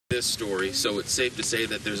this story, so it's safe to say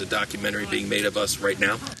that there's a documentary being made of us right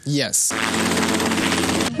now? Yes.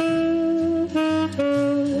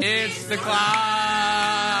 It's the clock.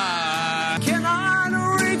 Can I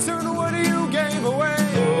return what you gave away?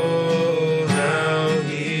 Oh, how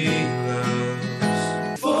he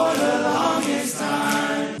loves for the longest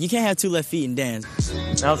time. You can't have two left feet and dance.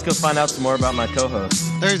 Now let's go find out some more about my co-host.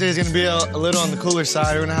 Thursday's going to be a little on the cooler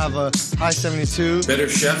side. We're going to have a high 72. Better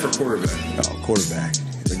chef or quarterback? Oh, quarterback.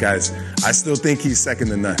 The guy's, I still think he's second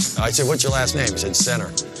to none. I said, what's your last name? He said, Center.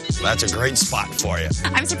 That's a great spot for you.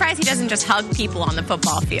 I'm surprised he doesn't just hug people on the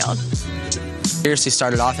football field. Seriously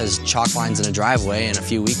started off as chalk lines in a driveway in a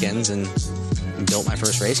few weekends and built my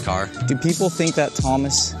first race car. Do people think that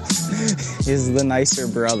Thomas is the nicer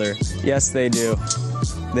brother? Yes, they do.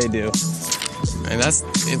 They do. And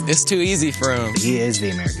it's too easy for him. He is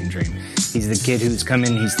the American dream. He's the kid who's come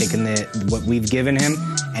in, he's taken what we've given him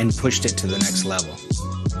and pushed it to the next level.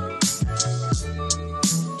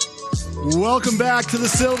 Welcome back to the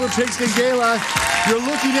Silver Pigskin Gala. You're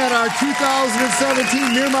looking at our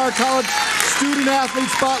 2017 Miramar College Student Athlete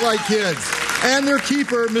Spotlight Kids and their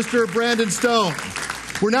keeper, Mr. Brandon Stone.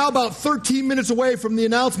 We're now about 13 minutes away from the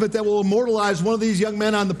announcement that will immortalize one of these young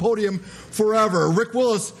men on the podium forever. Rick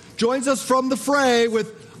Willis joins us from the fray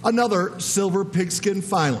with another Silver Pigskin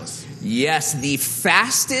finalist. Yes, the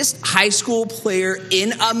fastest high school player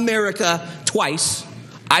in America twice.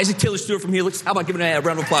 Isaac Taylor Stewart from Helix. How about giving a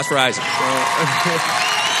round of applause for Isaac?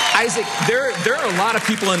 Isaac, there are a lot of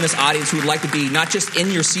people in this audience who would like to be not just in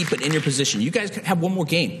your seat, but in your position. You guys have one more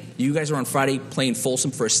game. You guys are on Friday playing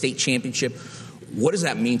Folsom for a state championship. What does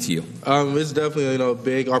that mean to you? It's definitely a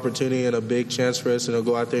big opportunity and a big chance for us to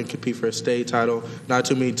go out there and compete for a state title. Not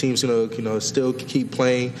too many teams still keep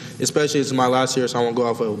playing, especially it's my last year, so I want to go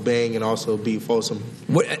off with a bang and also beat Folsom.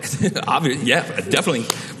 Yeah, definitely.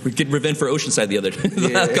 We did revenge for Oceanside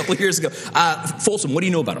a couple of years ago. Folsom, what do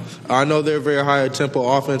you know about them? I know they're a very high tempo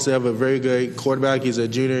offense. They have a very good quarterback. He's a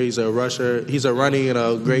junior. He's a rusher. He's a running and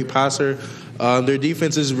a great passer. Their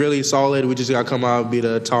defense is really solid. We just got to come out and be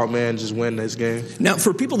the top man, just win this game. Now,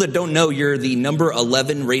 for people that don't know, you're the number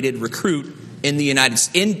 11 rated recruit in the United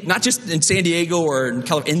States, not just in San Diego or in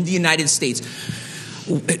California, in the United States.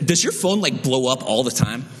 Does your phone blow up all the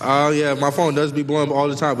time? Yeah, my phone does be blowing up all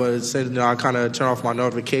the time, but I kind of turn off my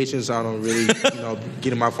notifications, so I don't really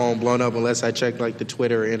get my phone blown up unless I check the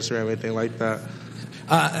Twitter or Instagram, anything like that.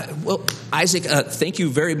 Well, Isaac, thank you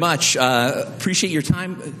very much. Appreciate your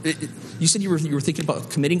time. You said you were thinking about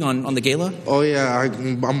committing on the gala? Oh, yeah.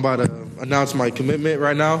 I'm about to announce my commitment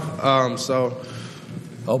right now.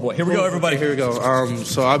 Oh, boy. Here we go, everybody. Here we go.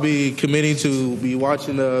 So I'll be committing to be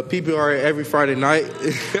watching the PPR every Friday night.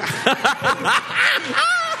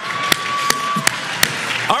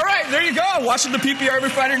 All right, there you go. Watching the PPR every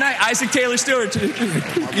Friday night. Isaac Taylor Stewart.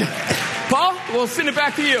 Paul, we'll send it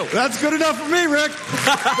back to you. That's good enough for me, Rick.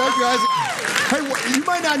 Thank you, Isaac. Hey, you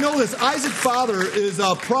might not know this. Isaac's father is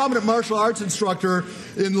a prominent martial arts instructor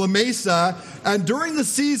in La Mesa. And during the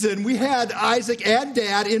season, we had Isaac and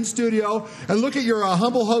Dad in studio. And look at your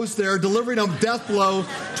humble host there, delivering a death blow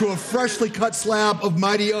to a freshly cut slab of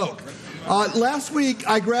mighty oak. Last week,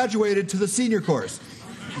 I graduated to the senior course.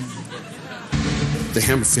 The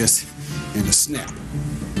hammer fist and the snap.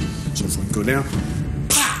 So if we go down,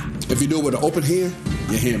 pah! If you do it with an open hand,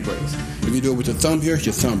 your hand breaks. If you do it with your thumb here,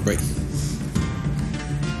 your thumb breaks.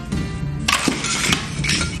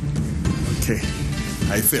 Okay,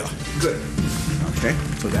 how you feel? Good. Okay,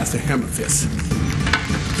 so that's the hammer fist.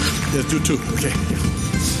 Let's do two. Okay,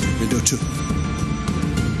 we do two.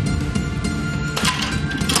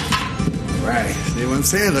 Right, see what I'm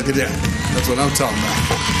saying? Look at that. That's what I'm talking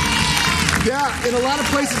about. Yeah, in a lot of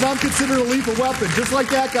places, I'm considered a lethal weapon, just like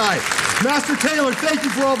that guy. Master Taylor, thank you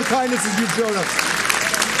for all the kindnesses you've shown us.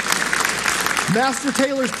 Master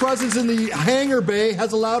Taylor's presence in the hangar bay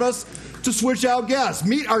has allowed us to switch out guests.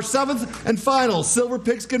 Meet our seventh and final Silver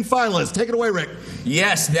Pigskin finalist. Take it away, Rick.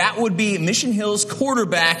 Yes, that would be Mission Hills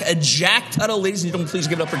quarterback, Jack Tuttle. Ladies and gentlemen, please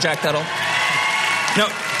give it up for Jack Tuttle. Now,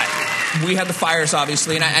 we had the fires,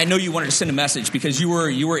 obviously, and I know you wanted to send a message because you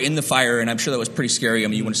were in the fire, and I'm sure that was pretty scary. I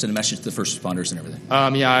mean, you want to send a message to the first responders and everything.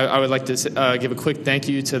 I would like to give a quick thank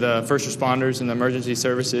you to the first responders and the emergency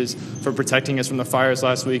services for protecting us from the fires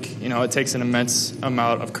last week. You know, it takes an immense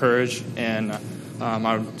amount of courage, and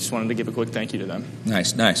I just wanted to give a quick thank you to them.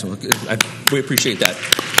 Nice. Well, we appreciate that.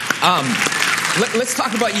 Let's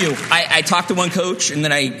talk about you. I talked to one coach, and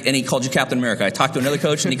he called you Captain America. I talked to another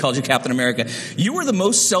coach, and he called you Captain America. You were the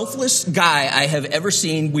most selfless guy I have ever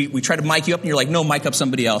seen. We try to mic you up, and you're like, no, mic up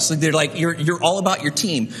somebody else. They're like, you're all about your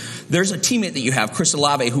team. There's a teammate that you have, Chris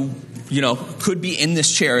Olave, who could be in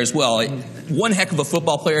this chair as well. One heck of a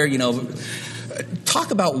football player,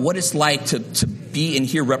 Talk about what it's like to be in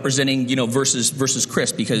here representing, versus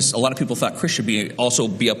Chris, because a lot of people thought Chris should also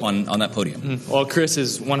be up on that podium. Well, Chris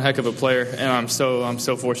is one heck of a player, and I'm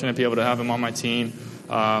so fortunate to be able to have him on my team.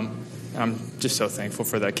 I'm just so thankful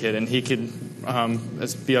for that kid, and he could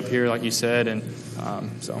be up here like you said, and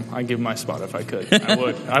so I'd give him my spot if I could. I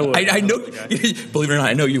would. I know. Believe it or not,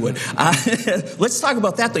 I know you would. Let's talk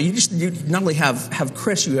about that though. You not only have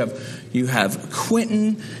Chris, you have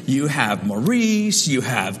Quentin, you have Maurice, you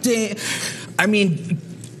have Dan. I mean,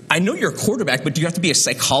 I know you're a quarterback, but do you have to be a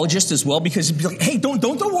psychologist as well? Because you'd be like, hey, don't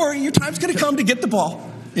worry, your time's going to come to get the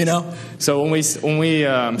ball. So when we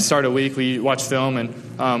start a week, we watch film, and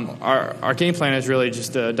our game plan is really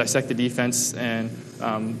just to dissect the defense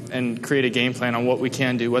and create a game plan on what we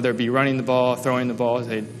can do, whether it be running the ball, throwing the ball.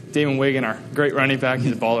 Damon Wigan, our great running back,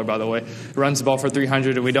 he's a baller, by the way, runs the ball for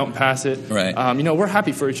 300 and we don't pass it. Right. We're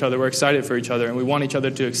happy for each other, we're excited for each other, and we want each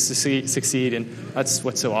other to succeed, and that's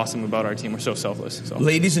what's so awesome about our team. We're so selfless. So.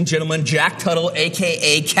 Ladies and gentlemen, Jack Tuttle,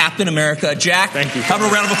 a.k.a. Captain America. Jack, thank you. Have a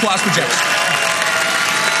round of applause for Jack.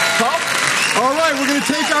 All right, we're going to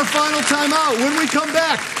take our final time out. When we come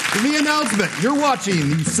back, the announcement. You're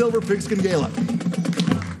watching the Silver Pigskin Gala.